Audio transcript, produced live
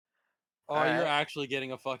Oh, you're actually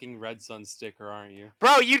getting a fucking Red Sun sticker, aren't you?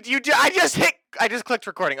 Bro, I just clicked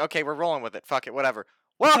recording. Okay, we're rolling with it. Fuck it, whatever.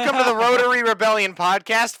 Welcome to the Rotary Rebellion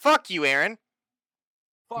podcast. Fuck you, Aaron.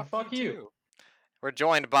 Fuck you too. We're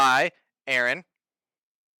joined by Aaron,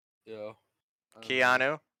 Yo.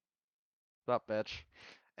 Keanu, What's up, bitch?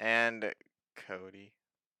 and Cody.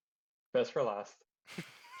 Best for last.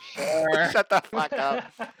 Sure. Shut the fuck up.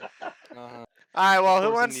 Uh-huh. All right, well, Of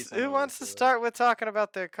who course, wants to start with talking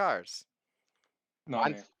about their cars?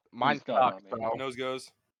 Not me. Mine Please God, sucks, not me. bro. Nose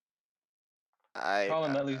goes.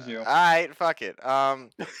 Colin, at least you. Alright, fuck it. For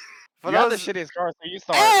You have those the shittiest car, so you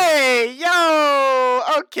start. Hey, yo!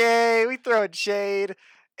 Okay, we throwing shade.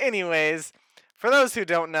 Anyways, for those who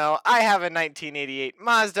don't know, I have a 1988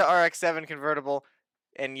 Mazda RX-7 convertible,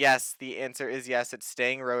 and yes, the answer is yes. It's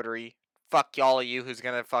staying rotary. Fuck y'all of you who's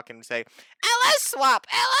gonna fucking say LS swap,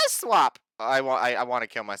 LS swap. I want to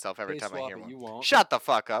kill myself every time I hear one. You won't. Shut the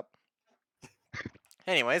fuck up.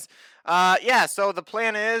 Anyways, yeah, so the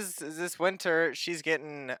plan is this winter she's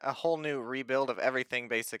getting a whole new rebuild of everything,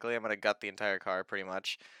 basically. I'm going to gut the entire car, pretty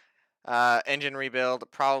much. Engine rebuild,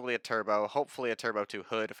 probably a turbo, hopefully a Turbo 2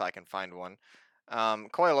 hood if I can find one.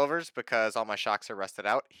 Coilovers, because all my shocks are rusted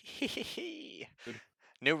out.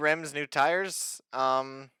 New rims, new tires,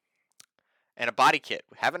 and a body kit.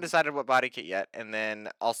 We haven't decided what body kit yet, and then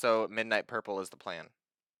also Midnight Purple is the plan.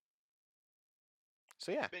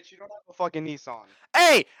 So yeah. Bitch, you don't have a fucking Nissan.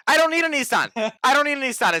 Hey, I don't need a Nissan. I don't need a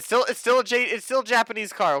Nissan. It's still a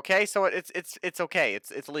Japanese car, okay? So it's okay.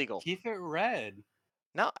 It's legal. Keep it red.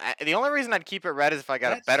 No, the only reason I'd keep it red is if I got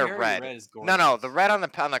That a better cherry red. red is No, the gorgeous. red on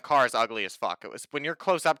the car is ugly as fuck. It was when you're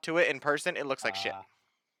close up to it in person, it looks like shit.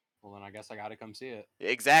 Well, then I guess I gotta come see it.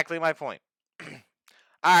 Exactly my point. All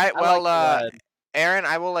right, well, Aaron,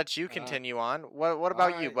 I will let you continue on. What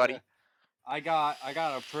about you, buddy? Yeah. I got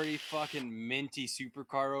a pretty fucking minty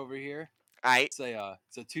supercar over here. Alright.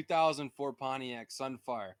 It's a 2004 Pontiac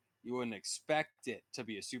Sunfire. You wouldn't expect it to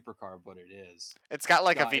be a supercar, but it is. It's got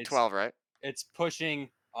like a V12, right? It's pushing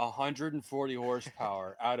 140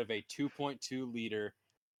 horsepower out of a 2.2 liter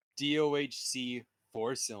DOHC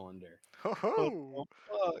 4-cylinder. Oh,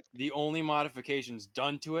 The only modifications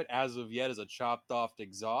done to it as of yet is a chopped off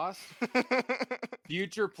exhaust.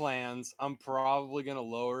 Future plans, I'm probably gonna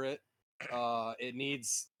lower it. It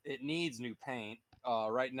needs new paint.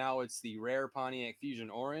 Right now it's the rare Pontiac Fusion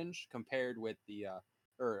Orange compared with the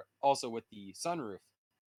or also with the sunroof.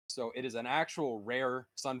 So it is an actual rare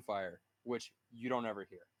Sunfire, which you don't ever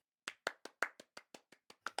hear.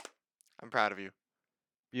 I'm proud of you.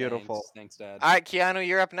 Beautiful. Thanks, Dad. All right, Keanu,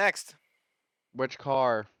 you're up next. Which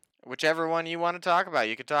car? Whichever one you want to talk about.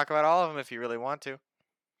 You can talk about all of them if you really want to.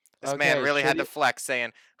 This man Okay, really had to shitty- flex,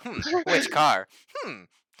 saying, which car?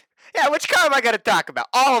 Yeah, which car am I going to talk about?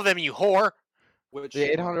 All of them, you whore. Which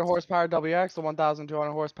The 800 horsepower WX, the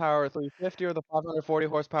 1,200 horsepower 350, or the 540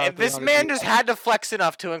 horsepower And this 300 man just had to flex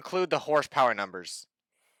enough to include the horsepower numbers.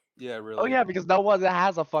 Yeah, really. Oh yeah, because no one that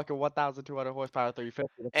has a fucking 1,200 horsepower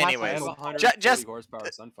 350. The Anyways, I have a 540 140 horsepower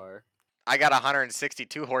Sunfire. I got a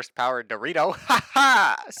 162 horsepower Dorito. Ha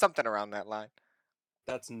ha! Something around that line.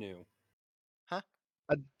 That's new. Huh?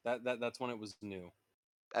 That's when it was new.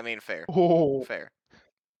 I mean, fair. Oh. Fair.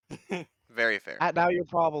 Very fair. Now you're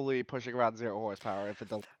probably pushing around 0 horsepower if it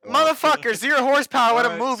doesn't. Motherfucker, 0 horsepower. Let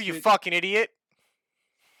him Alright, move, you sweet. fucking idiot.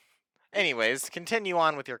 Anyways, continue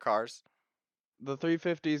on with your cars. The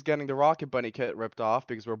 350 is getting the Rocket Bunny kit ripped off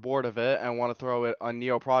because we're bored of it and want to throw it a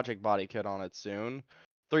Neo Project body kit on it soon.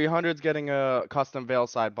 300's getting a custom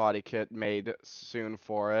Veilside body kit made soon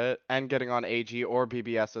for it, and getting on AG or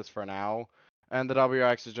BBSs for now. And the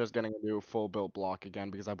WX is just getting a new full built block again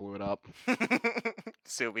because I blew it up.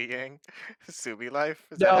 Subi gang. Subi life.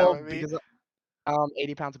 Is that how it means? because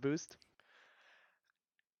 80 pounds of boost.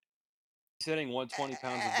 He's hitting 120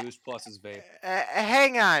 pounds of boost plus his vape.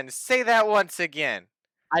 Hang on. Say that once again.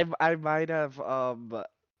 I might have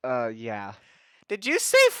yeah. Did you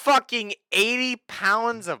say fucking 80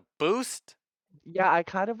 pounds of boost? Yeah, I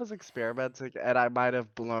kind of was experimenting, and I might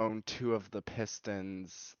have blown 2 of the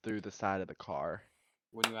pistons through the side of the car.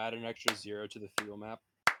 When you add an extra 0 to the fuel map.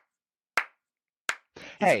 He's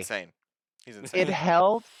Hey, insane. He's insane. it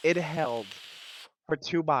held for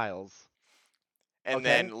 2 miles. And okay.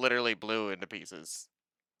 then literally blew into pieces.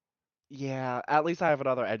 Yeah, at least I have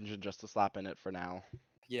another engine just to slap in it for now.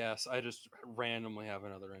 Yes, I just randomly have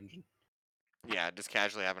another engine. Yeah, just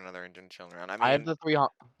casually have another engine chilling around. I have the 300.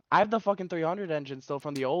 I have the fucking 300 engine still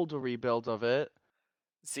from the old rebuild of it.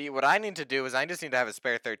 See, what I need to do is I just need to have a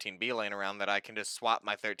spare 13B laying around that I can just swap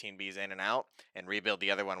my 13Bs in and out and rebuild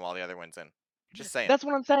the other one while the other one's in. Just saying. That's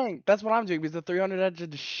what I'm saying. That's what I'm doing because the 300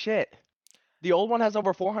 engine is shit. The old one has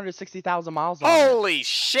over 460,000 miles on it. Holy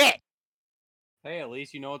shit! Hey, at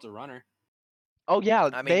least you know it's a runner. Oh yeah,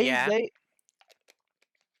 I mean, yeah.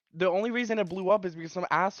 The only reason it blew up is because some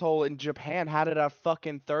asshole in Japan had it at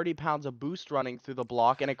fucking 30 pounds of boost running through the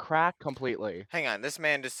block and it cracked completely. Hang on, this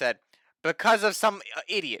man just said, because of some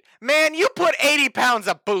idiot. Man, you put 80 pounds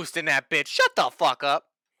of boost in that bitch. Shut the fuck up.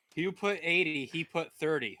 You put 80, he put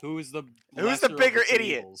 30. Who's the bigger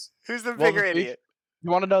idiot? Who's the Well, bigger idiot?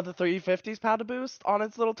 You want to know the 350's pound of boost on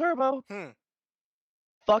its little turbo?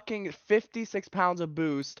 Fucking 56 pounds of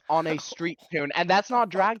boost on a street tune, and that's not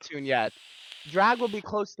drag tune yet. Drag will be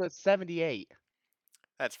close to 78.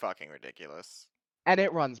 That's fucking ridiculous. And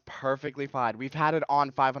it runs perfectly fine. We've had it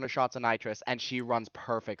on 500 shots of nitrous, and she runs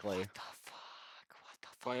perfectly. What the fuck? What the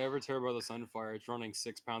If I ever turbo the Sunfire, it's running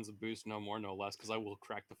 6 pounds of boost, no more, no less, because I will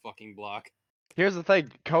crack the fucking block. Here's the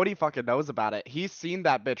thing, Cody fucking knows about it. He's seen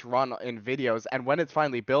that bitch run in videos, and when it's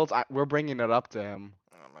finally built, we're bringing it up to him.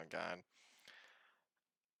 Oh my god.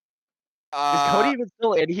 Is Cody even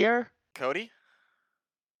still in here? Cody?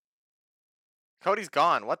 Cody's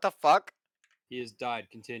gone. What the fuck? He has died.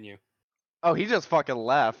 Continue. Oh, he just fucking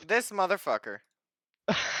left. This motherfucker.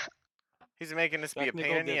 He's making this be a Technical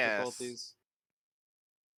pain in the ass. difficulties.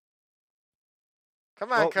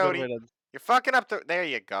 Come on, Oh, good Cody. riddance. You're fucking up the. There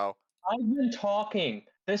you go. I've been talking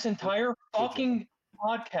this entire fucking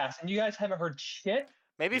podcast, and you guys haven't heard shit.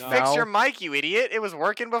 Maybe No. fix your mic, you idiot. It was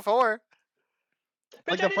working before.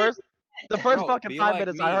 Like Bitch, I the first Bro, fucking be 5 like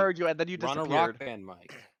minutes I me. heard you, and then you Run a disappeared. rock band mic.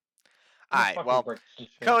 didn't Alright, fucking well, work some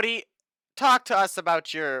shit. Cody, talk to us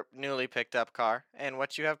about your newly picked up car and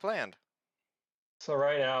what you have planned. So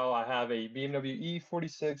right now I have a BMW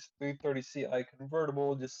E46 330Ci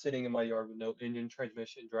convertible just sitting in my yard with no engine,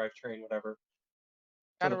 transmission, drivetrain, whatever.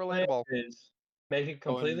 So Kinda the plan relatable. is make it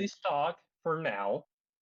completely stock for now,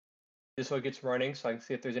 just so it gets running, so I can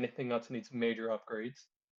see if there's anything else that needs major upgrades.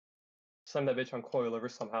 Send that bitch on coilover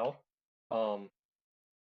somehow.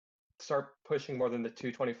 Start pushing more than the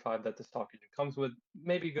 225 that the stock engine comes with.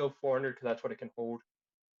 Maybe go 400 because that's what it can hold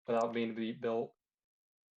without being built.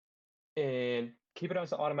 And keep it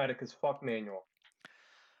as automatic as fuck manual.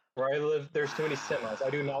 Where I live, there's too many semis. I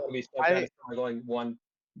do not want to be stuck down a semi going one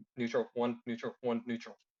neutral, one neutral, one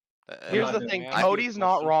neutral. Here's not the doing thing, that. Cody's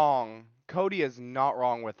not Question. wrong. Cody is not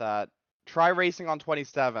wrong with that. Try racing on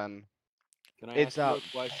 27. Can I It's ask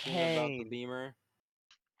you a a question about the pain. Beamer?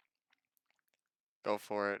 Go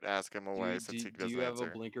for it. Ask him away Do since he you doesn't have a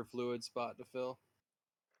answer. blinker fluid spot to fill?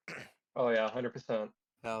 Oh yeah, 100%.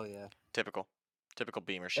 Hell yeah. Typical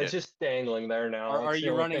Beamer shit. It's just dangling there now. Are It's the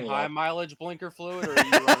you only running thing high left. mileage blinker fluid or are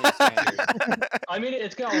you running standard? I mean,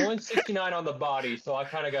 it's got 169 on the body, so I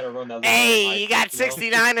kind of got to run that. Little Hey, high you got pitch, you know?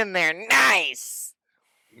 69 in there. Nice.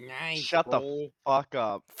 Nice. Shut the bro. fuck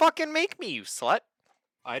up. Fucking make me, you slut.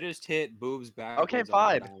 I just hit boobs backwards on the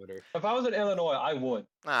fine. odometer. If I was in Illinois, I would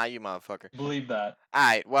Ah, you motherfucker. believe that.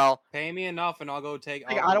 Alright, well, Pay me enough and I'll go take.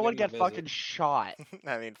 Like, I'll I don't go want to give get him a fucking shot.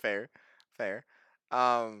 I mean, fair.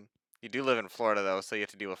 You do live in Florida, though, so you have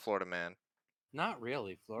to deal with Florida man. Not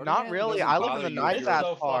really, Florida. Not man really, doesn't I live in bother the you nice if It's you're- ass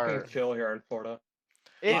so part. fucking chill here in Florida.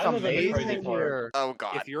 It's I live in the crazy amazing part. here. Oh,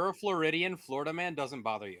 God. If you're a Floridian, Florida man doesn't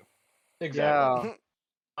bother you. Exactly. Yeah.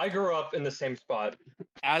 I grew up in the same spot.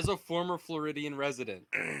 As a former Floridian resident,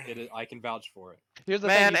 I can vouch for it. Here's the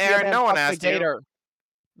Man, thing, you see a Aaron, man no one fucking a asked you. gator.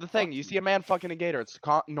 The thing, Fuck you you. see a man fucking a gator, it's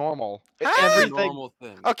normal. Huh? It's a Everything. normal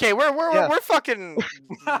thing. Okay, we're fucking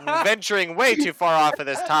venturing way too far off of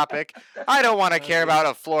this topic. I don't want to care about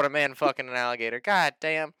a Florida man fucking an alligator. God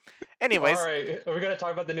damn. Anyways, All right, are we gonna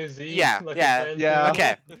talk about the new Z? Yeah, like yeah, the fans yeah. do?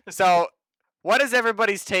 okay. So, what is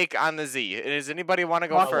everybody's take on the Z? Does anybody want to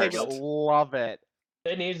go Fucking first? love it.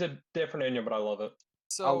 It needs a different engine, but I love it. I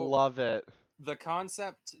So love it. the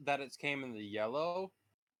concept that it came in the yellow,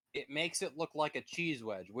 it makes it look like a cheese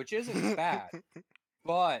wedge, which isn't bad,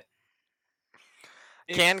 but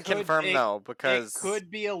it Can could- confirm it- no because it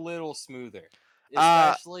could be a little smoother,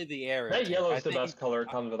 Uh, especially the air. That intake. yellow I is the think best color it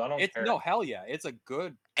comes with. I don't It's care. no hell yeah, it's a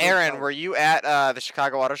good. Aaron, color. were you at the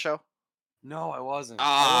Chicago Auto Show? No, I wasn't. I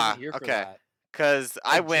Ah, wasn't here for okay. that. Because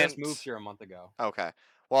I went. Just moved here a month ago. Okay.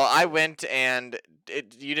 Well, I went and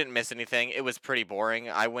you didn't miss anything. It was pretty boring.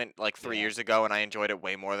 I went like 3 Yeah. years ago and I enjoyed it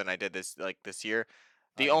way more than I did this year.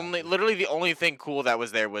 I got you. Literally the only thing cool that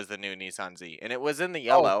was there was the new Nissan Z, and it was in the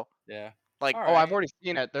yellow. Yeah. Like, All Oh, I've right. already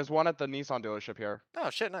seen it. There's one at the Nissan dealership here. oh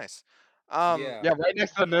shit, nice. Yeah. Yeah, right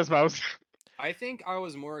next to the Nismos. I think I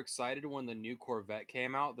was more excited when the new Corvette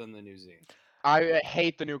came out than the new Z. I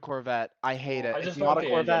hate the new Corvette. I hate it. I It's just not want a the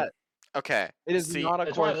engine. Corvette. Okay. It is See, not a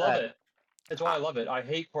That's why I Corvette. love it. That's why I love it. I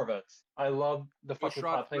hate Corvettes. I love the Push fucking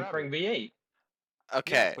rod flat plane forever. spring V8.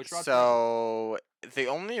 okay. push rod So the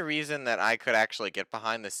only reason that I could actually get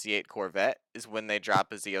behind the C8 Corvette is when they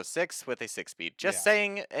drop a Z06 with a 6-speed. Just Yeah.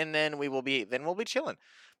 saying, and then we'll be chilling, I'm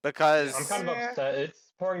because kind of upset.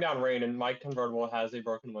 It's pouring down rain, and my convertible has a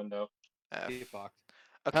broken window. Get fucked.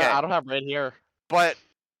 okay, I don't have red here. but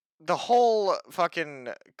the whole fucking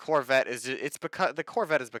Corvette it's because the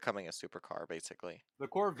Corvette is becoming a supercar basically. The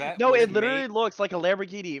Corvette. No, was it literally made- looks like a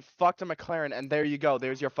Lamborghini fucked a McLaren, and there you go.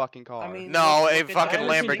 There's your fucking car. I mean, No, look a at the- fucking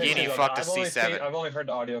I haven't seen Lamborghini pictures of it. fucked a I've only C7. I've only heard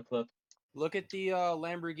the audio clip. Look at the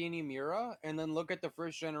Lamborghini Miura, and then look at the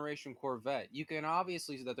first generation Corvette. You can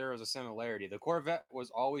obviously see that there was a similarity. The Corvette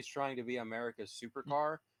was always trying to be America's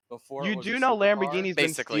supercar before. You it was do a know supercar. Lamborghini's been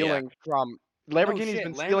Basically, yeah. stealing from No Lamborghini's shit,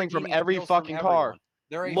 been stealing from Lamborghini every steals from fucking car. everyone.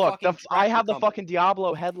 They're a Look, fucking I have the tractor fucking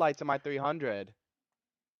Diablo headlights in my 300.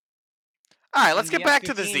 All right, And let's the get back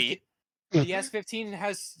to the S15 Z. The S15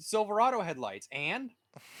 has Silverado headlights, and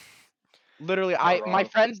Literally, Not my wrong.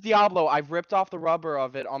 friend's Diablo, I've ripped off the rubber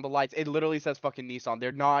of it on the lights. It literally says fucking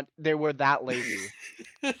Nissan. They were that lazy.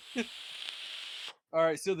 all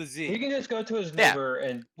right. So the Z. He can just go to his Yeah. neighbor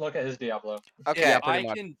and look at his Diablo. Okay. If Yeah, pretty I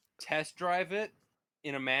much. can test drive it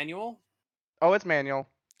in a manual, Oh, it's manual.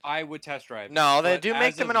 I would test drive. No, it, they but do make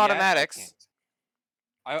as them of in yet, automatics.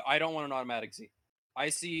 I don't want an automatic Z. I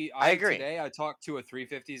agree. Today I talked to a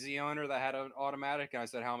 350Z owner that had an automatic, and I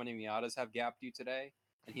said, "How many Miatas have gapped you today?"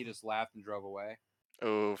 And he just laughed and drove away.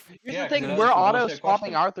 Oof. Here's Yeah, the 'cause thing, that's we're a auto bullshit swapping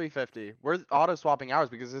question. our 350. We're auto swapping ours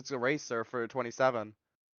because it's a racer for 27.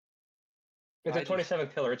 It's I a just- 27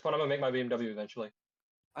 killer. It's what I'm gonna make my BMW eventually.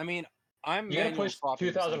 I mean, I'm You gotta manual push swapping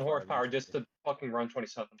the 2,000 Sunfire horsepower just eventually. to fucking run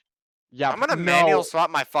 27. Yeah, I'm gonna no. manual swap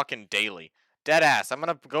my fucking daily. Dead ass. I'm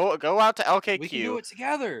gonna go out to We can do LKQ, it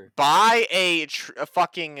together. buy a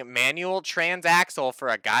fucking manual transaxle for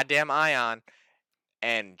a goddamn Ion,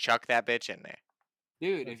 and chuck that bitch in there.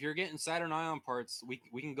 Dude, if you're getting Saturn Ion parts, we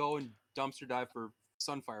can go and dumpster dive for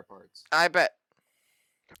Sunfire parts. I bet.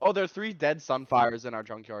 Oh, there are 3 dead Sunfires in our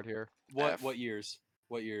junkyard here. What years?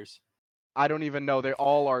 What years? I don't even know. They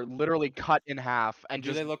all are literally cut in half and Do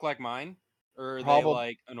just they look like mine, or are they Probab-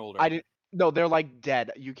 like an older? I didn't. No, they're like dead.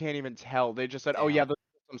 You can't even tell. They just said, "Oh yeah, Damn.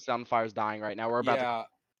 there's some Sunfires dying right now. We're about to." Yeah,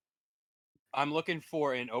 I'm looking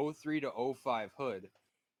for an 03 to 05 hood.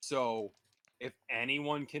 So if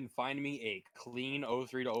anyone can find me a clean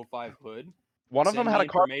 03 to 05 hood, One of send them had me a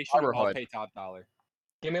car information. rubber I'll hood. pay top dollar.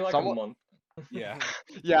 Give me like Someone- a month. Yeah,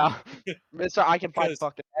 Yeah, Mister, I can find 'Cause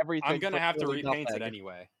fucking everything. I'm gonna for have to literally repaint it nothing.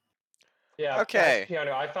 anyway. Yeah. Okay.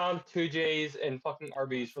 Keanu, I found 2Js and fucking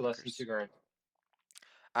RBs for less than $2,000.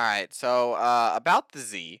 All right. So about the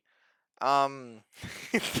Z,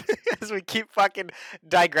 as we keep fucking Hold on,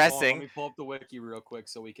 digressing, let me pull up the wiki real quick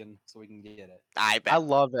so we can get it. I bet. I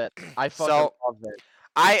love it. I fucking So- love it.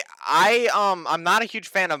 I'm not a huge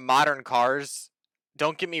fan of modern cars.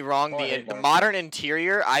 Don't get me wrong. Oh, I The hate modern modern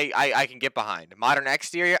interior, I can get behind. Modern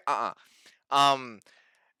exterior, I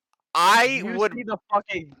You would see the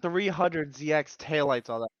fucking 300 ZX taillights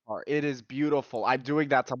on that car. It is beautiful. I'm doing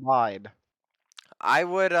that to mine. I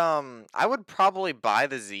would probably buy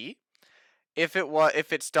the Z if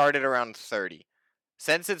it started around 30.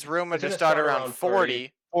 Since it's rumored It's to gonna start start around around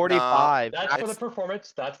 40. 45. That's for the It's-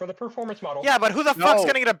 performance. That's for the performance model. Yeah, but who the fuck's No.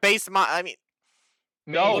 gonna get a base I mean,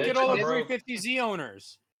 No, Look bitch, at all I'm the broke. 350Z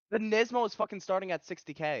owners. The Nismo is fucking starting at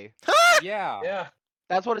 60K. Yeah. Yeah.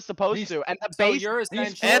 That's what it's supposed These- to. And the So base. you're These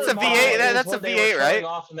essentially. And it's a Ford V8, model is that's a what they were V8, right? showing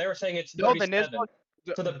off, and they were saying it's No, the 37.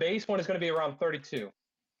 Nismo. So the base one is going to be around 32.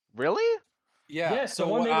 Really? Yeah. Yes, so the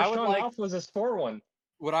one what they were I would showing like, off was this Ford one.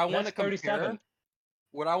 what I and want to that's compare, 37.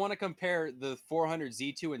 what I want to compare the 400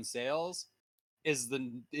 Z2 in sales is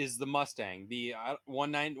the Mustang, the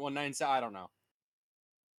 19, I don't know.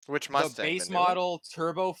 which Mustang? The base new one? model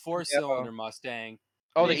turbo 4-cylinder Mustang.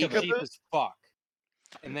 Oh, the was EcoBoost? cheap EcoBoost? as fuck.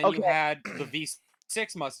 And then you Okay. had the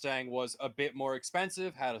V6 Mustang was a bit more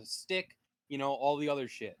expensive, had a stick, all the other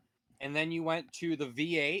shit. And then you went to the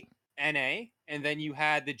V8 NA, and then you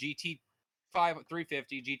had the GT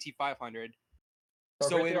 350 GT 500.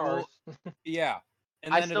 So it will, yeah.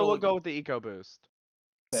 And I then still will it'll go with the EcoBoost.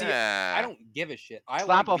 See, Yeah. I don't give a shit. I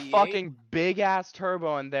Slap like a V8. fucking big ass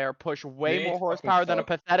turbo in there, push way V8 more fucking horsepower than a suck.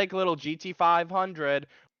 pathetic little GT 500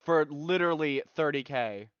 for literally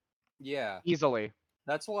 30K. Yeah, Easily.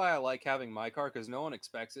 that's why I like having my car, because no one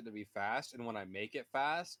expects it to be fast, and when I make it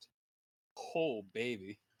fast, oh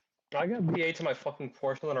baby. I got V8 to my fucking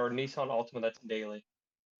Porsche or Nissan Altima that's daily.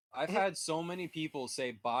 I've had so many people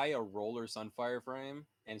say buy a roller Sunfire frame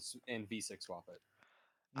and V6 swap it.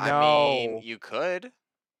 I No. mean, you could.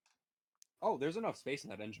 Oh, there's enough space in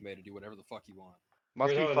that engine bay to do whatever the fuck you want. Must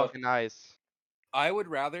There's be not enough- fucking nice. I would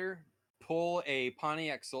rather pull a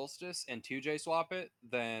Pontiac Solstice and 2J swap it,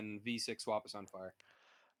 then V6 swap a Sunfire.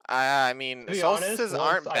 I mean, To be honest, solstices once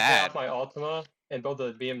aren't I pay bad. off my Altima and build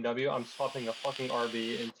a BMW, I'm swapping a fucking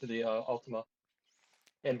RB into the Altima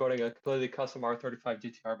and building a completely custom R35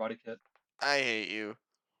 GTR body kit. I hate you.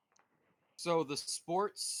 So the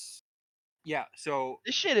sports, yeah. So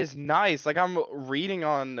This shit is nice. Like I'm reading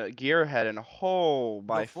on Gearhead and the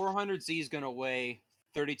 400Z is gonna weigh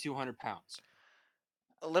 3,200 pounds.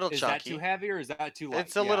 A little Is chunky. that too heavy or is that too light?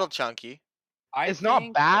 It's a little chunky. it's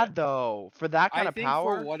not bad though for that kind I of think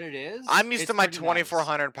power. for what it is, I'm used it's to my pretty nice.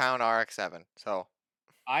 2,400 pound RX-7, so.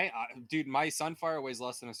 Dude, my Sunfire weighs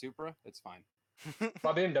less than a Supra. It's fine.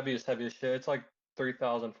 My BMW is heavy as shit. It's like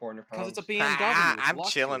 3,400 Because pounds. it's a BMW. It's I'm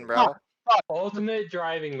chilling, luxury. bro. Ultimate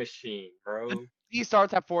driving machine, bro. He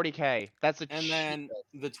starts at 40K. That's a And then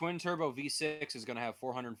the twin turbo V6 is gonna have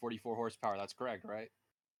 444 horsepower. That's correct, right?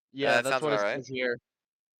 yeah, that that's sounds what it about right. says here.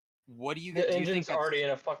 What do you The do? You think engine's that's... already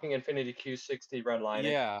in a fucking Infinity Q60 redline.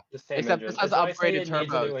 Yeah. The same Except engine. this has That's why I say upgraded it needs a new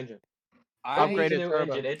turbos. engine. It needs a Upgraded new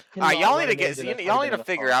turbo. engine. It All right, cannot y'all run need to an get. engine that's Y'all already need been to in a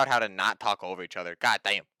figure car. out how to not talk over each other. God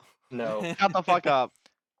damn. No. Shut the fuck up.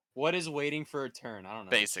 What is waiting for a turn? I don't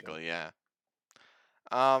know. Basically, yeah.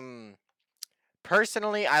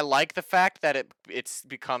 Personally, I like the fact that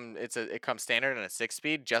it comes standard in a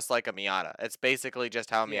 6-speed, just like a Miata. It's basically just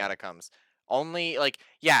how a Yeah. Miata comes. Only like,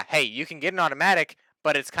 yeah, hey, you can get an automatic,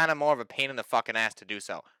 but it's kind of more of a pain in the fucking ass to do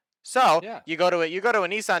so. So Yeah. you go to a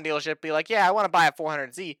Nissan dealership, be like, yeah, I want to buy a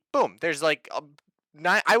 400Z. Boom, there's like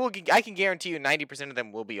I can guarantee you 90% of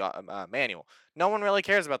them will be manual. No one really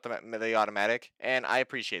cares about the automatic, and I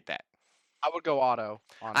appreciate that. I would go auto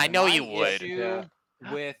on I it. know My you would. issue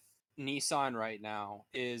Yeah. with Nissan right now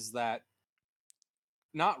is that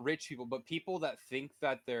not rich people, but people that think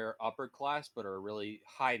that they're upper class but are really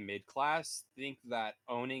high mid class think that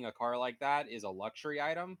owning a car like that is a luxury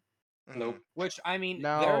item. Nope. Which, I mean,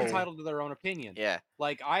 No. they're entitled to their own opinion. Yeah.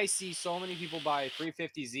 Like, I see so many people buy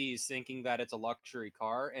 350Zs thinking that it's a luxury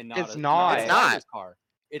car and not It's a not. It's driver's not. car.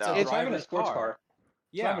 It's No. a It's not even a driver's sports car.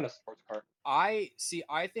 It's not Yeah. even a sports car. I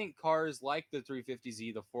think cars like the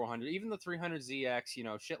 350Z, the 400, even the 300ZX, you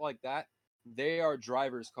know, shit like that, they are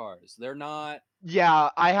driver's cars. They're not Yeah,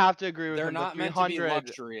 I have to agree with they're him. not The meant to be 300,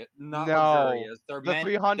 luxury, not no. luxurious. The They're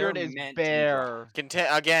 300 is meant bare. to be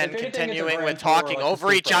Again, If anything, it's a continuing with Grand Tour talking like the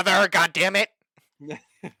over each Supra. other. God damn it! drive.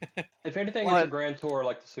 If anything, What? it's a Grand Tour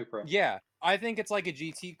like the Supra. Yeah, I think it's like a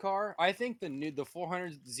GT car. I think the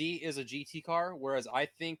 400Z is a GT car, whereas I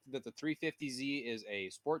think that the 350Z is a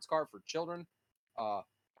sports car for children.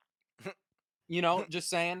 You know, just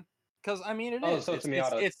saying, because I mean it Oh, is. so it's a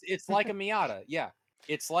Miata. It's like a Miata. Yeah,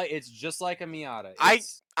 it's just like a Miata.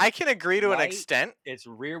 I can agree to an light, extent. It's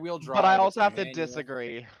rear wheel drive. But I it's also a have to manual.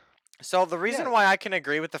 disagree. So the reason Yeah. why I can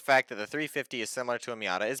agree with the fact that the 350 is similar to a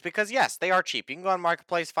Miata is because yes, they are cheap. You can go on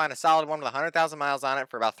Marketplace, find a solid one with 100,000 miles on it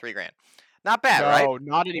for about $3,000. Not bad, right? No,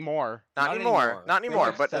 not anymore. Not anymore. Not They're anymore.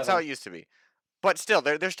 like But that's how 7. it used to be. But still,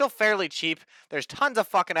 they're still fairly cheap. There's tons of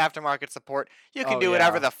fucking aftermarket support. You can Oh, do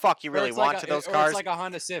whatever yeah. the fuck you Or really it's like want a- to those or cars. It's like a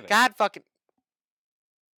Honda Civic. God fucking.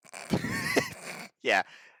 Yeah.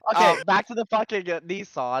 Okay, back to the fucking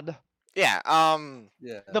Nissan. Yeah.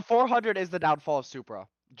 Yeah. The 400 is the downfall of Supra.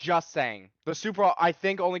 Just saying. The Supra, I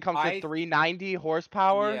think, only comes I- with 390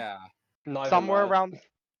 horsepower. Yeah. Not even Somewhere that. around.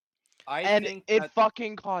 I And think it that,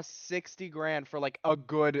 fucking costs 60 grand for like a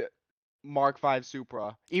good Mark V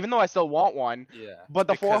Supra. Even though I still want one. yeah. But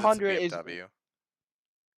the because it's a 400 is. BMW.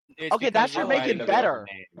 It's Okay, that because should you're make riding it a better.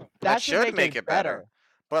 name. That should make it better.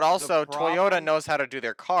 But also, Toyota problem- knows how to do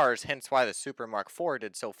their cars, hence why the Super Mark IV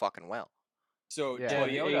did so fucking well. So Yeah. Yeah,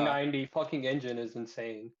 the Toyota, A90 fucking engine is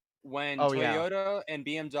insane. when Oh, yeah. Toyota and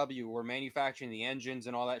BMW were manufacturing the engines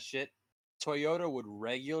and all that shit, Toyota would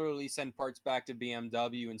regularly send parts back to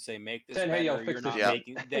BMW and say, "Make this Saying, better." "Hey, yo, or fix you're this not shit."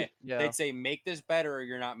 Yeah. making. Yeah. They'd say, "Make this better," or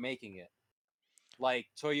you're not making it. Like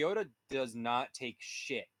Toyota does not take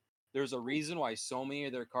shit. There's a reason why so many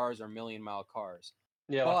of their cars are million-mile cars.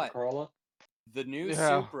 Yeah, like But- a Corolla. The new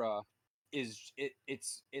Yeah. Supra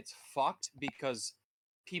it's fucked because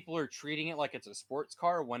people are treating it like it's a sports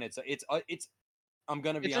car when it's I'm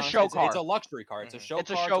gonna be It's a honest, show it's car. a luxury car. It's a Mhm. show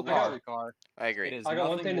It's a car. show It's a car. luxury car. I agree. It is I got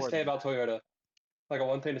one nothing thing to more say than about Toyota. I got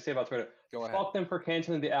one thing to say about Toyota. Go ahead. Fuck them for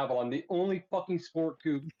canceling the Avalon, the only fucking sport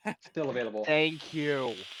coupe still available. Thank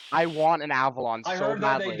you. I want an Avalon I so heard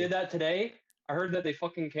that badly. they did that today. I heard that they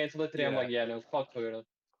fucking canceled it today. I'm Yeah. like, yeah, no, fuck Toyota.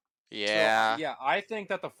 Yeah. So, yeah, I think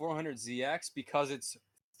that the 400ZX, because it's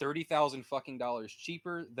 $30,000 fucking dollars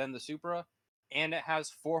cheaper than the Supra, and it has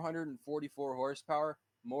 444 horsepower,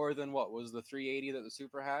 more than what was the 380 that the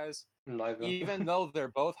Supra has. Not even. Even though they're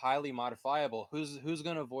both highly modifiable, who's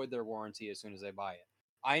gonna void their warranty as soon as they buy it?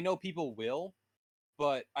 I know people will,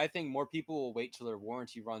 but I think more people will wait till their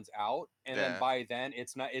warranty runs out, and then Yeah. by then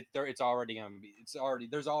it's not it's already gonna be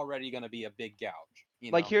there's already gonna be a big gouge.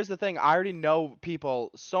 You Like, know? here's the thing. I already know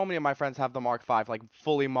people. So many of my friends have the Mark V, like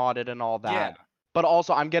fully modded and all Yeah. that. But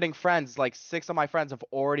also, I'm getting friends. Like 6 of my friends have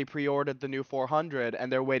already pre-ordered the new 400,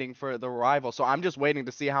 and they're waiting for the arrival. So I'm just waiting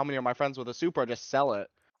to see how many of my friends with a Supra just sell it.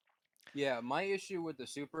 Yeah, my issue with the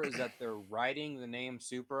Supra is that they're writing the name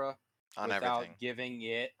Supra On without everything. giving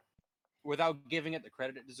it the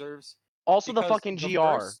credit it deserves. Also, the Because fucking the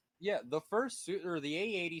GR. first, yeah, the first or the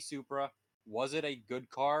A80 Supra, was it a good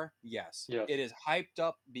car? Yes. Yes. It is hyped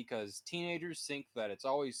up because teenagers think that it's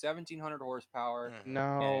always 1700 horsepower Mhm.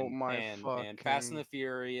 No, my and Fast and the fucking.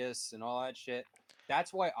 Furious and all that shit.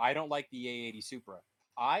 That's why I don't like the A80 Supra.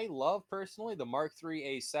 I love personally the Mark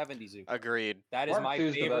III A70 Supra. Agreed. That is Mark my II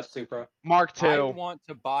is the favorite best Supra. Mark I II. want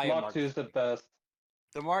to buy a Mark Mark II is the III. best.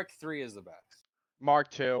 The Mark III is the best.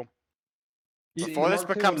 Mark II. Before this Mark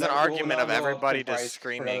II becomes an will argument not of go up everybody in just price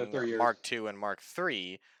for another screaming 3 years. Mark II and Mark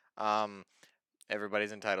III,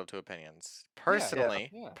 everybody's entitled to opinions. Yeah, Personally,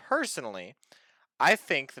 yeah. personally, I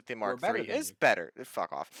think that the We're Mark better III than is you. better.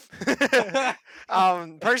 Fuck off.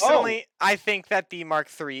 Oh, Personally, I think that the Mark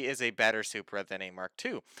III is a better Supra than a Mark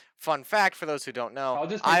II. Fun fact for those who don't know, I'll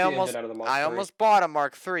just take the engine out of the Mark I III. almost bought a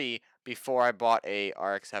Mark III before I bought a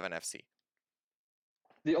RX-7 FC.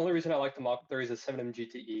 The only reason I like the Mark III is the 7M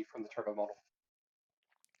GTE from the turbo model.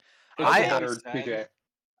 I've It's a I always better said 2J.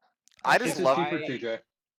 I if just It's a love cheaper 2J.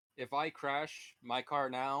 if I crash my car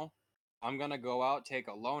now, I'm gonna go out, take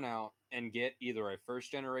a loan out, and get either a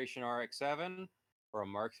first generation RX-7 or a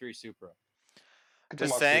Mark III Supra. Get the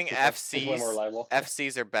just Mark III saying Supra. It's way more FCs reliable.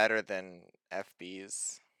 FCs are better than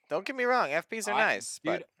FBs. Don't get me wrong, FBs are nice,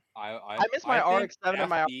 Dude, but I miss my think RX-7 and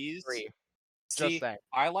my FBs. RX-3. Just See, saying.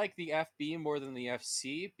 I like the FB more than the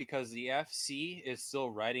FC because the FC is still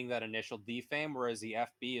riding that initial defame, whereas the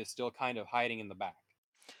FB is still kind of hiding in the back.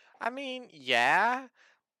 I mean, yeah,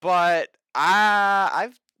 but I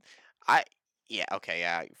yeah, okay,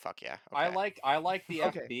 yeah, fuck yeah, okay. I like the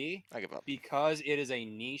Okay. FB I give up. because it is a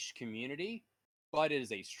niche community, but it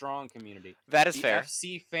is a strong community. That is The fair.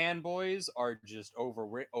 FC fanboys are just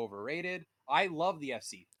overrated. I love the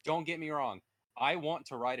FC. Don't get me wrong. I want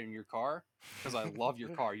to ride in your car because I love your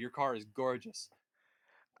car. Your car is gorgeous.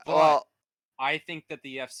 But Well, I think that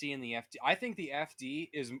the FC and the FD, I think the FD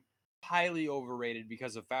is highly overrated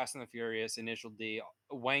because of Fast and the Furious, Initial D,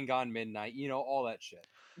 Wang Gone Midnight, all that shit.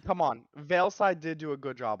 Come on. Veilside did do a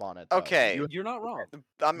good job on it, though. okay. You're not wrong.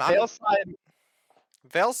 Veilside.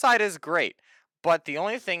 Veilside is great, but the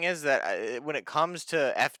only thing is that when it comes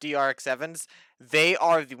to FDRX7s, they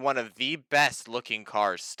are one of the best looking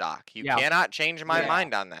cars stock. You Yeah. cannot change my Yeah.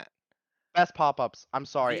 mind on that. Best pop-ups. I'm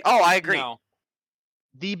sorry. The- Oh, I agree. No,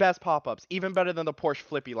 The best pop-ups. Even better than the Porsche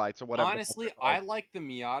flippy lights or whatever. the fuck honestly, they're called. I like the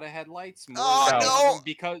Miata headlights more Oh, than any No. of them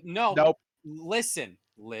because Nope.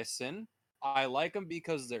 listen. I like them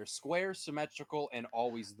because they're square, symmetrical, and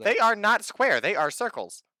always there. They are not square. They are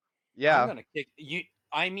circles. I'm Yeah. gonna kick you.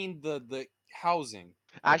 I mean the housing.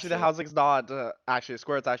 Actually, the shit. housing's not actually a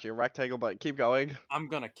square. It's actually a rectangle. But keep going. I'm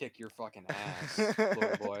gonna kick your fucking ass,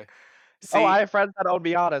 little boy. See, Oh, I have friends that own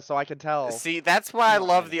Miata, so I can tell. see, that's why I No, I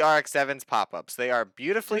love know. the RX-7's pop-ups. They are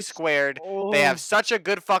beautifully Just- squared. They have such a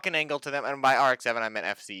good fucking angle to them. And by RX-7, I meant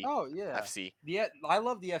FC. Oh yeah. FC. I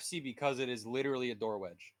love the FC because it is literally a door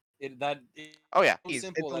wedge. Oh yeah. So Cheese.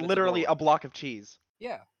 simple It's that literally it's a block of cheese.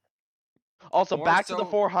 Yeah. Also, More back to the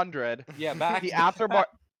so- 400. Yeah. Back. The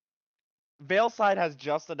aftermarket. Veilside has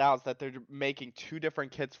just announced that they're making 2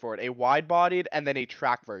 different kits for it: a wide-bodied and then a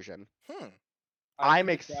track version. I I'm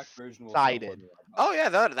think the track version will sell more excited. than the wide Oh yeah,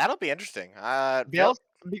 that'll be interesting.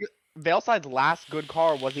 Veilside's last good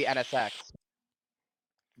car was the NSX.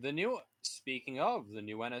 Speaking of the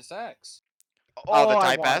new NSX, Oh, the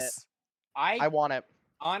I Type want S. I want it.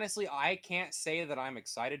 honestly I can't say that I'm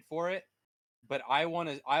excited for it, but I want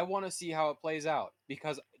to see how it plays out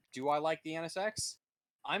because do I like the NSX?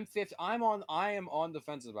 I am on the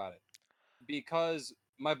fence about it because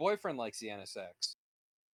my boyfriend likes the NSX.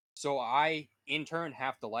 So I in turn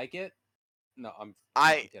have to like it. No, I'm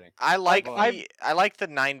kidding. I like But I like the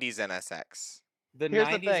 90s NSX. the Here's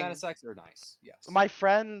the 90s thing. NSX are nice. Yes. My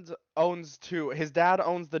friend owns 2. His dad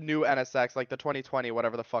owns the new NSX, like the 2020,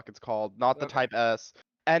 whatever the fuck it's called, not the Okay. Type S.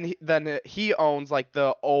 And then he owns like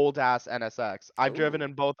the old ass NSX. I've driven Ooh.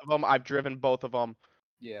 in both of them. I've driven both of them.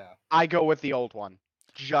 Yeah. I go with the old one.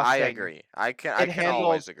 Just I saying. agree. I can It always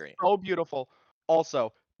handles agree. so beautiful.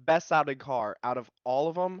 Also, best sounding car out of all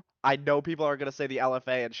of them. I know people are gonna say the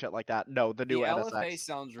LFA and shit like that. No, the The new LFA NSX.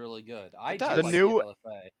 sounds really good. I It do does. The like new- the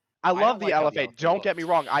LFA. I don't love the like how the LFA. LFA Don't get me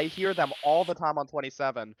looks. wrong. I hear them all the time on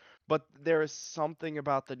 27, but there is something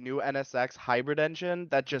about the new NSX hybrid engine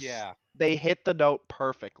that just Yeah. they hit the note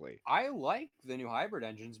perfectly. I like the new hybrid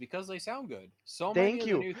engines because they sound good. So many Thank of the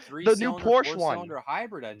you. new The new three-cylinder, Porsche one, four-cylinder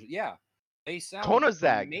hybrid engines, yeah, they sound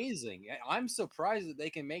Koenigsegg. amazing. I'm surprised that they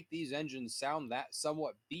can make these engines sound that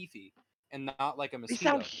somewhat beefy and not like a They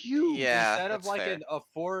sound mosquito. huge. Yeah, Instead of that's like fair. a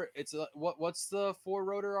four, it's a what's the four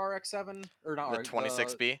rotor RX-7 or not The RX,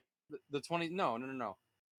 26B. the 20 no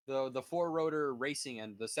the four rotor racing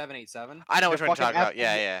and the 787. I know The which one you're fucking talking about.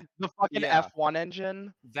 Yeah, yeah. the fucking Yeah, F1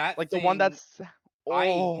 engine, that like the one thing that's I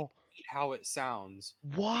oh, hate how it sounds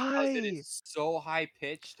because it why? is so high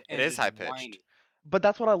pitched It and is just high pitched. whiny. But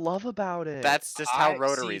that's what I love about it. That's just how I see.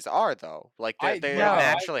 rotaries are, though. Like they're Yeah.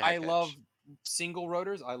 naturally high I love pitched. single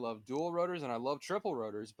rotors. I love dual rotors, and I love triple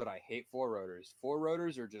rotors. But I hate four rotors. Four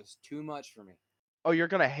rotors are just too much for me. Oh, you're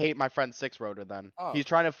gonna hate my friend six rotor then. Oh, He's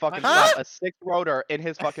trying to my fucking man. slap Huh? a six rotor in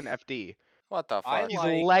his fucking FD. What the I fuck? He's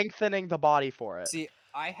like. lengthening the body for it. See,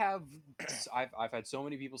 I've had so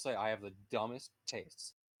many people say I have the dumbest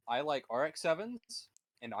tastes. I like RX-7s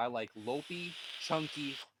and I like lopey,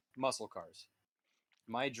 chunky muscle cars.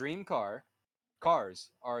 My dream cars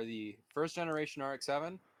are the first generation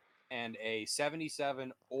RX-7 and a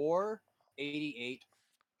 77 or 88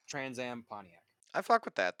 Trans Am Pontiac. I fuck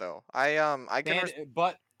with that though. I can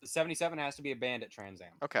But the 77 has to be a Bandit Trans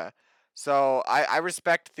Am. okay. So I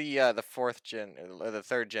respect the fourth gen or the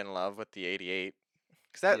third gen love with the 88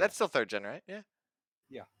 because Yeah, that's still third gen, right? Yeah.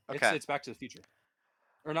 yeah. Okay. It's Back to the Future,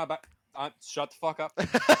 or not back. Shut the fuck up.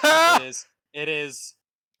 It is. It is.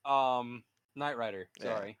 Knight Rider.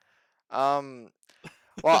 Yeah. Sorry.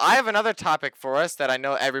 Well, I have another topic for us that I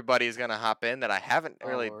know everybody's gonna hop in that I haven't Oh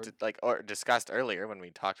really Lord. or discussed earlier when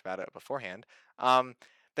we talked about it beforehand.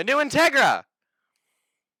 The new Integra.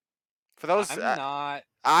 For those, I'm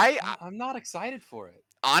not excited for it.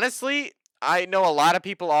 honestly, I know a lot of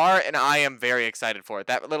people are, and I am very excited for it.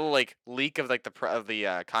 That little like leak of like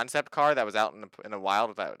the concept car that was out in the wild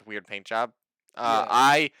with that weird paint job. Yeah.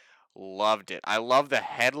 I loved it. I love the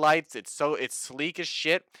headlights. It's sleek as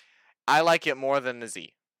shit. I like it more than the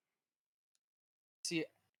Z. See,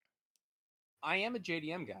 I am a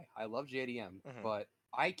JDM guy. I love JDM, Mhm. but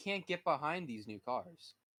I can't get behind these new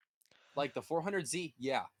cars. Like the 400Z,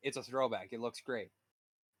 yeah, it's a throwback. It looks great.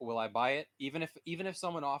 Will I buy it? Even if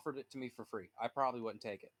someone offered it to me for free, I probably wouldn't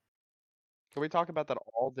take it. Can we talk about that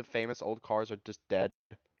all the famous old cars are just dead?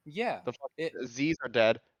 Yeah, The it fucking Z's are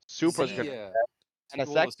dead. Supra's Z. gonna Well, the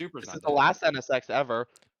NSX. Super's This not is the dead. last NSX ever.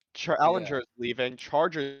 Yeah, Challenger's leaving.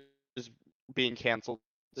 Charger's being canceled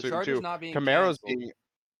the soon Charger's too. not being Camaro's canceled. being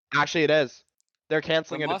actually it is. They're The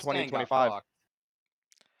canceling it to Mustang got 2025. fucked.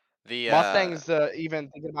 The Mustang's even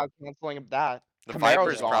thinking about canceling that. the Camaro's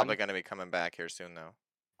Viper's Yeah, probably gone. going to be coming back here soon though.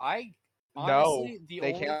 I No, honestly the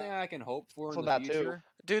they only thing I can hope for in canceled the that too. future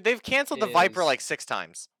Dude, they've canceled the Viper is like 6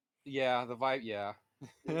 times. yeah, the Vibe. Yeah.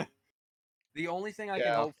 The only thing I can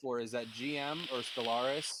Yeah. hope for is that GM or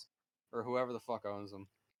Stellaris or whoever the fuck owns them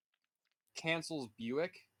cancels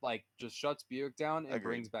Buick, like just shuts Buick down and Agreed.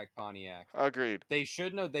 brings back Pontiac. Agreed. They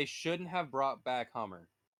shouldn't have brought back Hummer.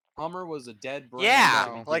 Hummer was a dead brand Yeah, to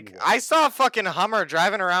No. begin like with. I saw a fucking Hummer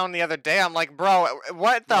driving around the other day. I'm like, bro,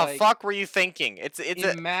 what the Like, fuck were you thinking?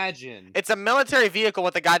 imagine. It's a military vehicle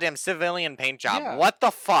with a goddamn civilian paint job. Yeah. What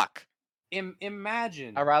the fuck?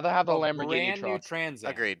 Imagine I'd rather have the a Lamborghini brand new truck. Trans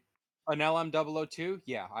Am. Agreed. An LM002?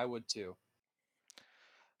 Yeah, I would too.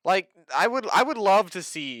 Like I would love to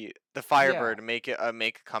see the Firebird Yeah. make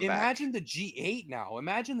a comeback. Imagine the G8 now.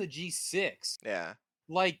 Imagine the G6. Yeah.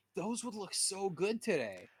 Like those would look so good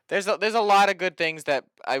today. There's a lot of good things that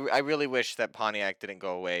I really wish that Pontiac didn't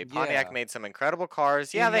go away. Pontiac Yeah. made some incredible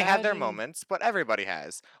cars. Yeah, they had their Imagine moments, but everybody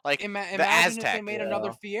has. Like the imagine if they Aztec. made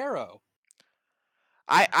another Fiero.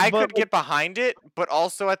 I But could get behind it, but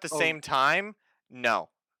also at the Oh. same time, no.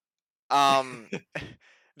 Um the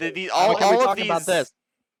But can we all of talk about these this?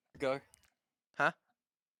 Go Huh?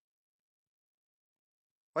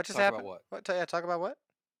 What just talk happened? about what? Yeah, talk about what?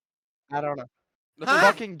 I don't know. That's Huh? okay.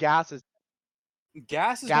 Fucking gas is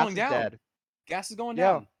Gas is gas going is down. dead. Gas is going Yeah.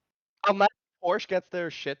 down. Unless Porsche gets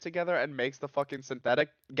their shit together and makes the fucking synthetic,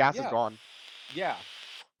 gas is Yeah. gone. Yeah.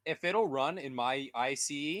 If it'll run in my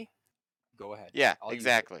ICE, go ahead. Yeah, I'll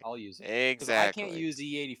exactly. Use it. I'll use it. Because I Exactly. can't use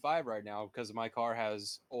E85 right now because my car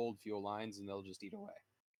has old fuel lines and they'll just eat away.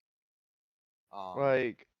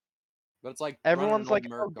 Like But it's like everyone's running like,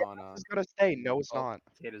 an "Oh, old Merc gas on is gonna stay." No, it's oh, not.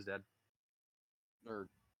 Kate dead. Or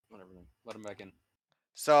whatever. Let him back in.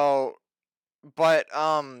 So, but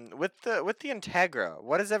with the Integra,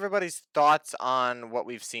 what is everybody's thoughts on what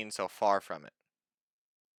we've seen so far from it?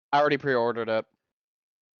 I already pre-ordered it.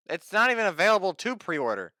 It's not even available to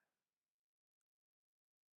pre-order.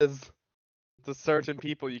 To certain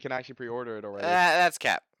people, you can actually pre-order it already. That's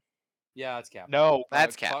cap. Yeah, it's cap. No,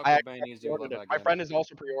 That's cap. Fuck I what actually Benny's do. pre-ordered Love it. that My game. friend is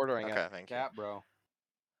also pre-ordering Okay, it. thank you. Cap, bro.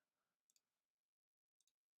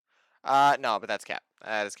 No, but that's cap.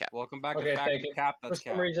 That is cap. Welcome back Okay, to Fact thank or you. Cap. For That's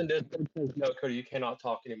some cap. reason, there's no, Cody, you cannot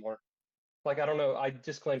talk anymore. Like, I don't know, I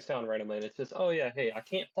just glanced down randomly and it says, oh yeah, hey, I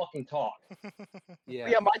can't fucking talk. Yeah.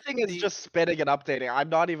 Yeah, my thing is See- just spinning and updating. I'm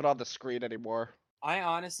not even on the screen anymore. I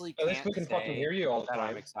honestly At least can't we can fucking say hear you all the that I'm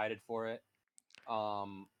time. excited for it.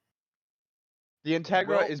 The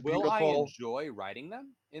Integra is Will I beautiful. enjoy riding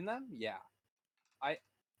them in them? Yeah.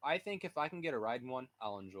 I think if I can get a ride in one,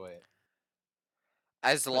 I'll enjoy it.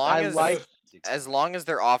 As But long I as like- as long as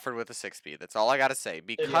they're offered with a 6-speed. That's all I gotta say. If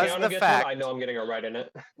Because Keanu the gets fact one, I know I'm getting a ride in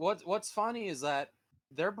it. What's funny is that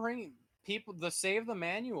they're bringing people. The Save the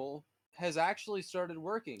Manual has actually started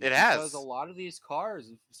working. It because has. a lot of these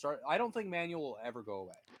cars start. I don't think manual will ever go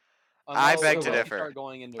away. I Unless- beg to unless you differ. start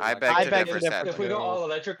going into I electric. beg I to beg differ, to differ. If we go too. all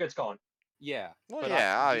electric, it's gone. Yeah. Well, but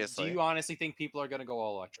yeah, do obviously. you honestly think people are going to go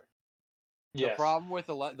all electric? The Yes. problem with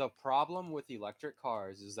electric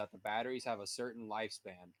cars is that the batteries have a certain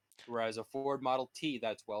lifespan, whereas a Ford Model T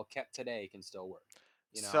that's well kept today can still work.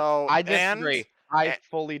 You know. So I disagree. I and-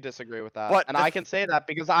 fully disagree with that. but And the I can say that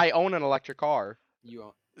because I own an electric car.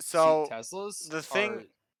 You so see, Teslas.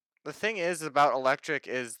 the thing is about electric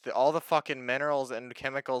is all the fucking minerals and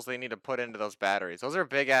chemicals they need to put into those batteries. Those are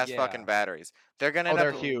big ass fucking Yeah. batteries. They're gonna Oh, end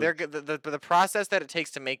they're up. huge. The process that it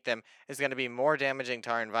takes to make them is gonna be more damaging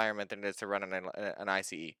to our environment than it is to run an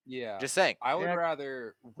ICE. Yeah. Just saying. I would Yeah.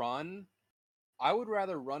 rather run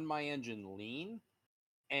my engine lean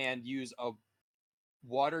and use a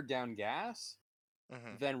watered down gas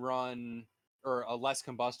Mhm. than run or a less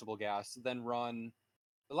combustible gas than run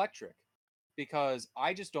electric. Because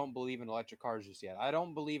I just don't believe in electric cars just yet. I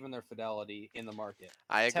don't believe in their fidelity in the market.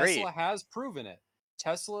 I agree. Tesla has proven it.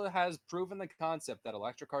 Tesla has proven the concept that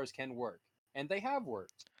electric cars can work, and they have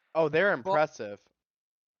worked. Oh, they're impressive.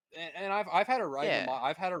 And I've had a ride Yeah.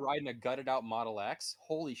 I've had a ride in a gutted out Model X.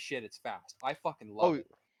 Holy shit, it's fast. I fucking love Oh,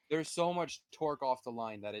 it. There's so much torque off the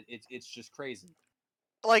line that it's just crazy.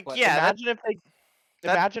 Like, But yeah, imagine if they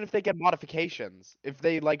that- imagine if they get modifications. If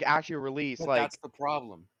they like actually release But like that's the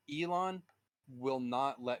problem. Elon will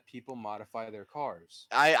not let people modify their cars.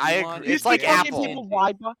 I Elon agree. Do you It's is see like very fucking Apple. people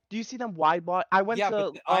wide body? Do you see them wide body? I went Yeah,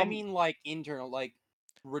 to but I mean like internal, like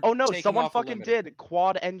oh no, taking someone off a fucking limiter. did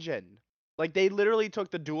quad engine. Like they literally took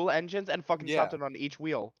the dual engines and fucking slapped Yeah. it on each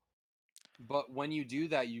wheel. But when you do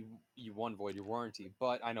that, you one void your warranty.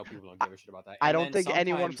 But I know people don't give a shit about that. I And don't then think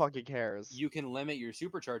anyone sometimes fucking cares. you can limit your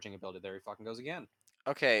supercharging ability. There he fucking goes again.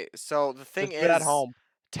 Okay, so the thing Just do it at is, home.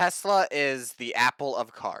 Tesla is the Apple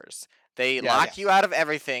of cars. They Yes. lock you out of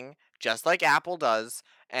everything, just like Apple does,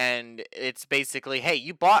 and it's basically, hey,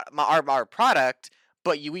 you bought our product,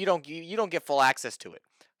 but you don't get full access to it.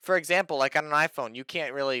 For example, like on an iPhone, you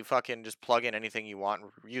can't really fucking just plug in anything you want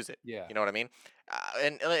and use it. Yeah. You know what I mean?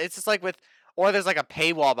 And it's just like or there's like a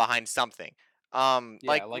paywall behind something. Yeah,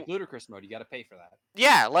 like ludicrous mode, you got to pay for that.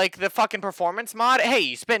 Yeah, like the fucking performance mod. Hey,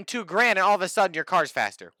 you spend $2,000 and all of a sudden your car's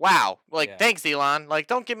faster. Wow. Like, Yeah. thanks, Elon. Like,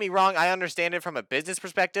 don't get me wrong. I understand it from a business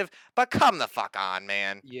perspective, but come the fuck on,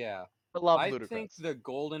 man. Yeah. I love I ludicrous. think the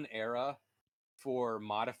golden era for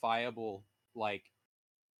modifiable like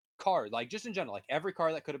car, like just in general, like every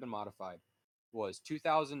car that could have been modified was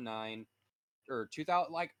 2009 or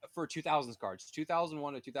 2000, like for 2000s cars,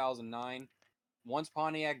 2001 to 2009. Once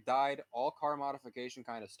Pontiac died, all car modification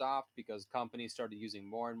kind of stopped because companies started using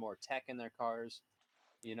more and more tech in their cars.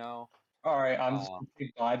 You know, All right, I'm just gonna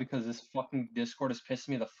say bye because this fucking Discord is pissing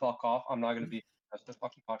me the fuck off. I'm not gonna be at this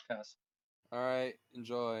fucking podcast. all right,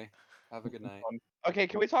 enjoy. Have a good night. Okay,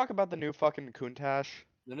 can we talk about the new fucking Countach?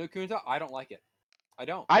 The new Kunta, I don't like it. I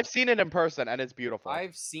don't. I've seen it in person and it's beautiful.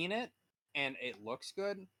 I've seen it and it looks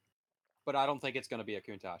good, but I don't think it's going to be a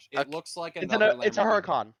Countach. It Okay. looks like It's another it's a Lamborghini.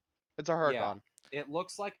 Huracan. It's a Huracan. It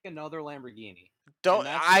looks like another Lamborghini. Don't And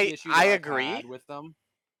that's the issue that I I've agree. had with them.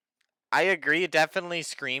 I agree. It definitely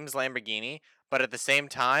screams Lamborghini, but at the same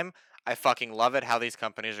time, I fucking love it how these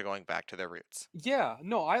companies are going back to their roots. Yeah,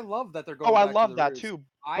 no, I love that they're going Oh, I back love to that the roots. too,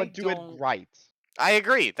 I but do it don't- right. I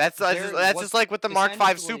agree. That's There- just like with the Mark V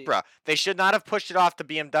essentially- Supra. They should not have pushed it off to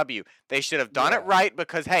BMW. They should have done it Yeah. right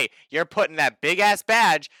because hey, you're putting that big ass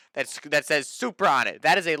badge that says Supra on it.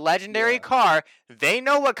 That is a legendary Yeah. car. They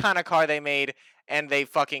know what kind of car they made, and they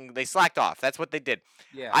slacked off. That's what they did.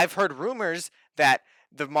 Yeah. I've heard rumors that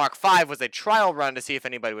the Mark V was a trial run to see if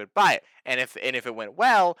anybody would buy it, and if it went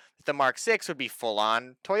well, the Mark VI would be full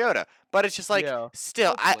on Toyota. But it's just like Yeah.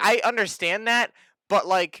 still, Hopefully. I understand that, but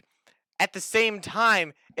like. At the same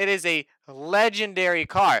time, It is a legendary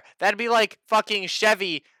car. That'd be like fucking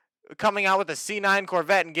Chevy coming out with a C9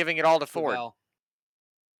 Corvette and giving it all to Ford. Chevelle.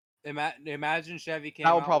 Imagine Chevy That came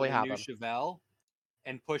will out probably with a new happen. Chevelle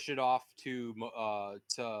and push it off to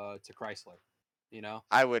Chrysler. You know?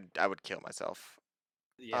 I would kill myself.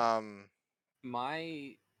 Yeah.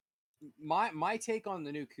 My my take on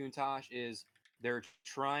the new Countach is they're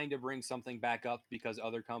trying to bring something back up because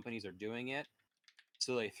other companies are doing it.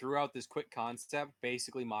 So they threw out this quick concept,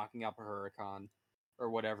 basically mocking up a Huracan or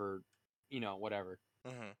whatever, whatever.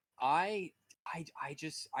 Mhm. I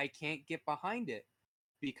can't get behind it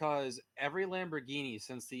because every Lamborghini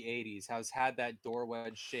since the 80s has had that door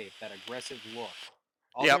wedge shape, that aggressive look.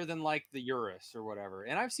 Yep. Other than like the Urus or whatever.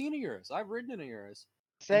 And I've seen a Urus. I've ridden in a Urus.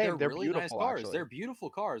 And Same. they're They're really nice beautiful, cars. actually. They're beautiful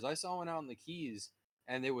cars. I saw one out in the Keys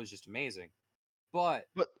and it was just amazing. But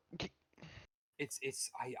But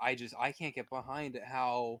I can't get behind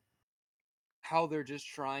how they're just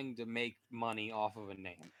trying to make money off of a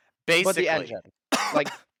name. the Basically. engine, like,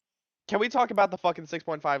 can we talk about the fucking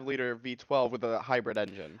 6.5 liter V12 with a hybrid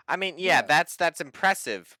engine? I mean, yeah, Yeah. that's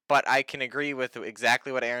impressive, but I can agree with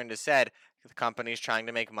exactly what Aaron just said. The company's trying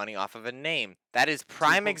to make money off of a name. That is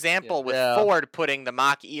prime example with Yeah. Ford putting the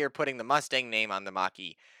Mach-E or putting the Mustang name on the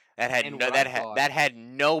Mach-E. That had And no what I thought, that had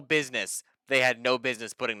no business. They had no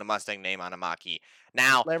business putting the Mustang name on a Mach-E.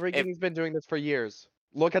 Now, if Lamborghini's been doing this for years.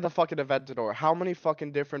 Look at the fucking Aventador. How many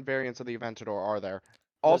fucking different variants of the Aventador are there?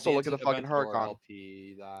 Also, look at the fucking Aventador Huracan.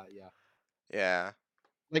 LP, that yeah. yeah,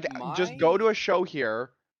 Like, just go My to a show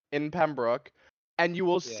here in Pembroke, and you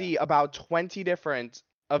will Yeah. see about 20 different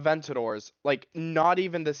Aventadors. Like, not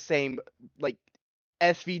even the same, like,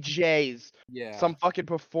 SVJs. yeah. Some fucking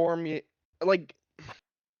like,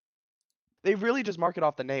 they really just market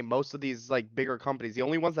off the name. Most of these, like, bigger companies. The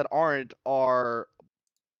only ones that aren't are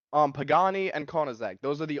Pagani and Koenigsegg.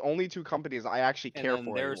 Those are the only two companies I actually And care then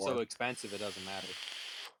for they're anymore. so expensive it doesn't matter.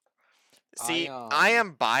 see, I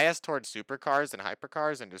am biased towards supercars and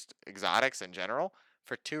hypercars and just exotics in general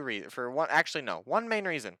for two reasons. For one, actually no, one main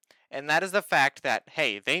reason, and that is the fact that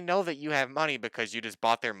hey, they know that you have money because you just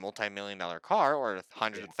bought their multi-million-dollar car or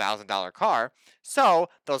 $100,000 car. So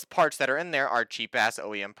those parts that are in there are cheap ass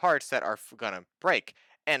OEM parts that are gonna break,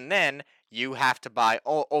 and then you have to buy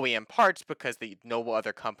OEM parts because no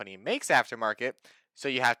other company makes aftermarket. So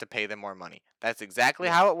you have to pay them more money. That's exactly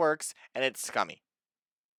Yeah. how it works, and it's scummy.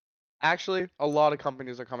 Actually, a lot of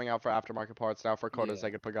companies are coming out for aftermarket parts now for Yeah.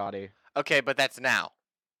 Koenigsegg and Pagani. Okay, but that's now.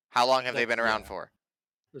 How long have they been around Yeah. for?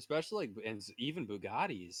 Especially and even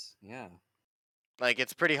Bugattis. Yeah. Like,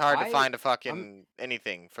 it's pretty hard to find a I'm fucking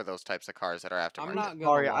anything for those types of cars that are I'm aftermarket. not gonna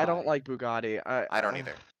Sorry, I don't lie. like Bugatti. I don't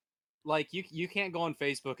either. Like you can't go on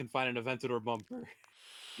Facebook and find an Aventador bumper.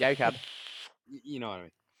 Yeah, you can. You know what I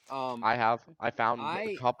mean. I have. I found a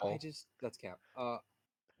I couple. just that's cap.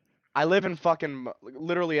 I live in fucking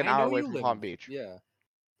literally an I hour know away you from live Palm in Beach. yeah.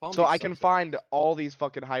 Palm So Beach I can sucks though. find all these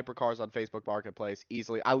fucking hypercars on Facebook Marketplace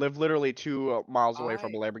easily. I live literally 2 miles away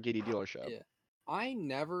from a I Lamborghini dealership. yeah. I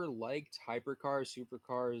never liked hypercars,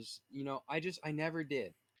 supercars. I never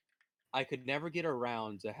did. I could never get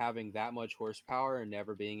around to having that much horsepower and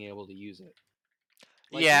never being able to use it.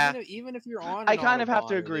 Like Yeah, even if you're on I an kind of have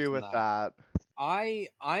to autobahn or agree this and with that, that.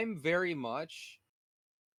 I'm very much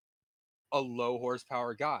a low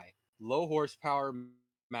horsepower guy. Low horsepower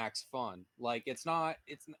max fun. Like I'm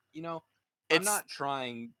it's not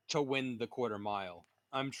trying to win the quarter mile.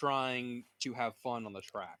 I'm trying to have fun on the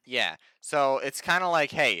track. yeah. So it's kind of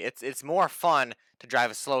like, hey, it's more fun to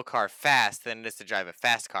drive a slow car fast than it is to drive a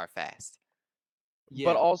fast car fast. But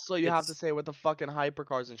Yeah. also, you have to It's say with the fucking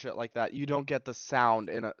hypercars and shit like that, you don't get the sound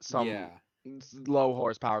in some yeah. low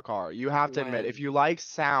horsepower car. You have to admit, if When you like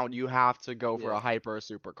sound, you have to go for yeah. a hyper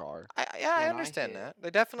supercar. Yeah, I When I understand hit that. They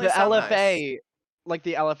definitely The sound nice. LFA, like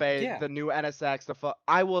the LFA, yeah. the new NSX,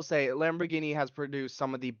 I will say Lamborghini has produced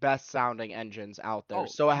some of the best sounding engines out there. Oh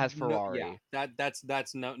So has no yeah. Ferrari.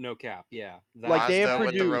 That's no cap. Yeah. Like they have Mazda That with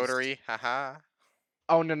the is produced. rotary, haha.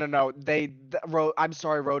 Oh no! I'm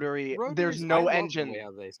sorry, Rotary. There's Rotors. I no love the engine. way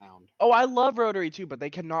how they sound. Oh, I love Rotary too, but they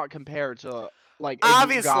cannot compare to like a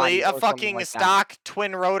Obviously, Bugatti a or something fucking like that. stock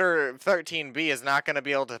twin rotor 13B is not going to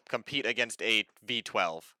be able to compete against a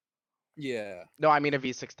V12. Yeah. No, I mean a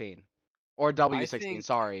V16 or I W16. think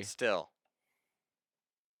Sorry. Still.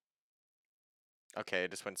 Okay,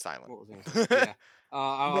 it just went silent. what was I gonna say? Yeah.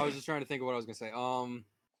 I was just trying to think of what I was gonna say.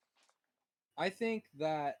 I think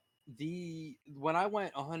that the when I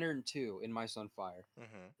went 102 in my Sunfire,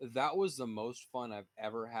 Mhm. that was the most fun I've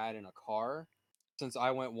ever had in a car since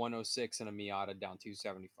I went 106 in a Miata down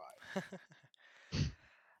 275.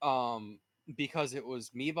 because it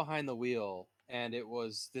was me behind the wheel, and it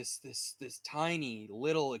was this tiny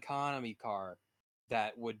little economy car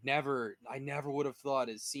that I never would have thought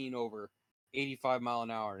is seen over 85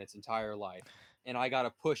 mph in its entire life, and I got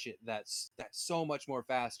to push it that's so much more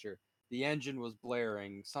faster. The engine was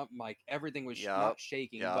blaring, something like everything was not Yup.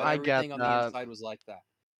 shaking, Yup. but I get everything on the that. inside was like that.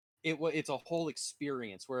 It's a whole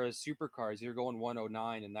experience. Whereas supercars, you're going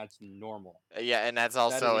 109, and that's normal. Yeah, and that's That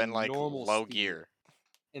is also a in like normal low speed. gear.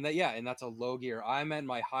 And that's a low gear. I'm at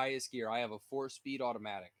my highest gear. I have a 4-speed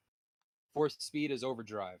automatic. 4th speed is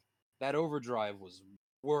overdrive. That overdrive was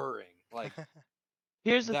whirring. Like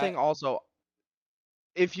Here's the that. thing also,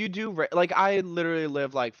 if you do like I literally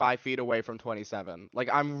live like 5 feet away from 27. Like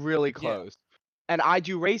I'm really Yeah. close. And I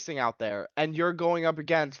do racing out there, and you're going up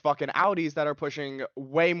against fucking Audis that are pushing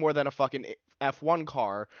way more than a fucking F1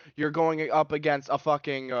 car. You're going up against a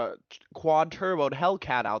fucking quad turboed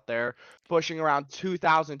Hellcat out there, pushing around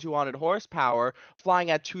 2,200 horsepower,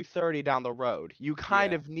 flying at 230 down the road. You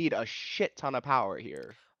kind Yeah. of need a shit ton of power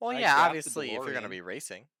here. Well, I yeah, gapped the obviously, if you're gonna DeLorean. be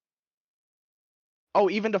racing. Oh,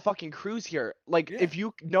 even to fucking cruise here. Like, Yeah. if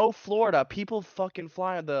you know Florida, people fucking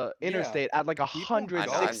fly on the Yeah. interstate at like People I know, I've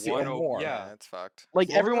 160 seen or it. more. Yeah. Yeah, it's fucked. Like,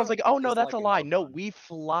 everyone's Florida like, oh no, is that's like a a lie. no No, fun. we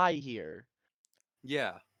fly here.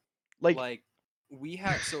 Yeah. Like, Like we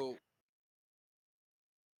had so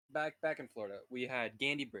back in Florida, we had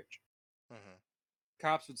Gandy Bridge. Hmm.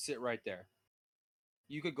 Cops would sit right there.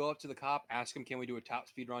 You could go up to the cop, ask him, "Can we do a top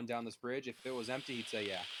speed run down this bridge?" If it was empty, he'd say,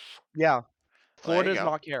 "Yeah." yeah, Well, there Florida you does go.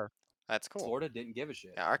 not care. That's cool. Florida didn't give a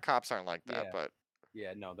shit. Yeah, our cops aren't like that, Yeah. but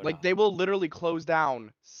Yeah, no, they're Like, not. they will literally close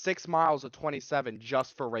down 6 miles of 27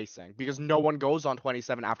 just for racing because no one goes on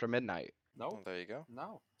 27 after midnight. Nope. well, there you go.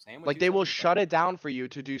 No. Same with Like, they will 275. shut it down for you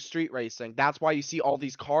to do street racing. That's why you see all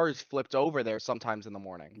these cars flipped over there sometimes in the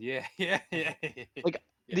morning. Yeah. Like,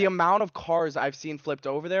 the Yeah. amount of cars I've seen flipped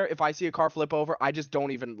over there, if I see a car flip over, I just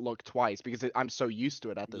don't even look twice because I'm so used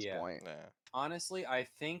to it at this Yeah. point. Yeah. Honestly, I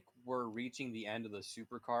think we're reaching the end of the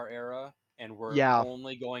supercar era, and we're Yeah,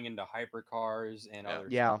 only going into hypercars and Yeah. other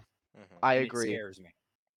yeah, stuff. Hmm. I And it agree. scares me.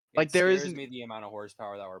 Like, It there scares isn't, me the amount of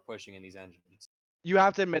horsepower that we're pushing in these engines. you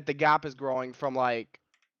have to admit the gap is growing from like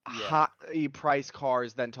Yeah. high price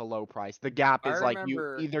cars then to low price. The gap I is like you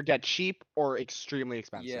remember. either get cheap or extremely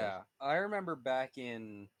expensive. Yeah, I remember back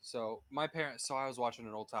in. So my parents. So I was watching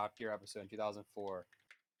an old Top Gear episode in 2004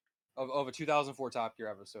 of a 2004 Top Gear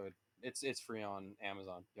episode. It's free on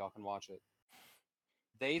Amazon. Y'all can watch it.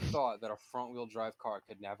 They thought that a front wheel drive car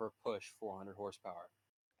could never push 400 horsepower.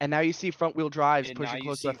 And now you see front wheel drives And now pushing you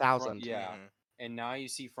close to see front, 1,000. yeah. Hmm. And now you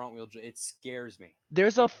see front wheel. It scares me.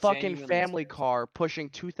 There's a It fucking genuinely family scares car pushing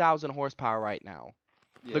 2,000 horsepower right now.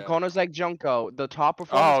 me. The Yeah. Koenigsegg Junko, the top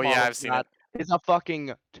performance Oh yeah, model I've for seen it. that is a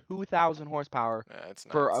fucking 2,000 horsepower Yeah, it's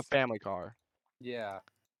for a nuts. family car. Yeah.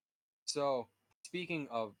 So speaking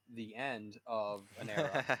of the end of an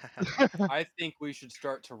era, I think we should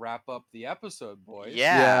start to wrap up the episode, boys.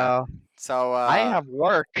 Yeah. So I have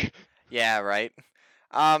work. yeah, right.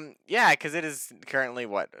 Yeah, because it is currently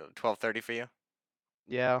what 12:30 for you.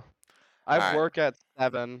 Yeah. I have Alright. work at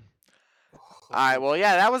 7. All right. Well,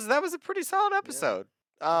 yeah, that was a pretty solid episode.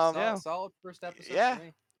 Yeah. Solid first episode yeah. for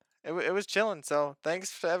me. It was chilling. So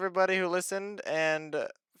thanks to everybody who listened, and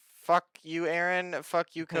fuck you, Aaron.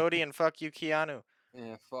 Fuck you, Cody, and fuck you, Keanu.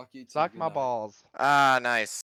 Yeah, fuck you too. Suck Good my night. balls. Ah, nice.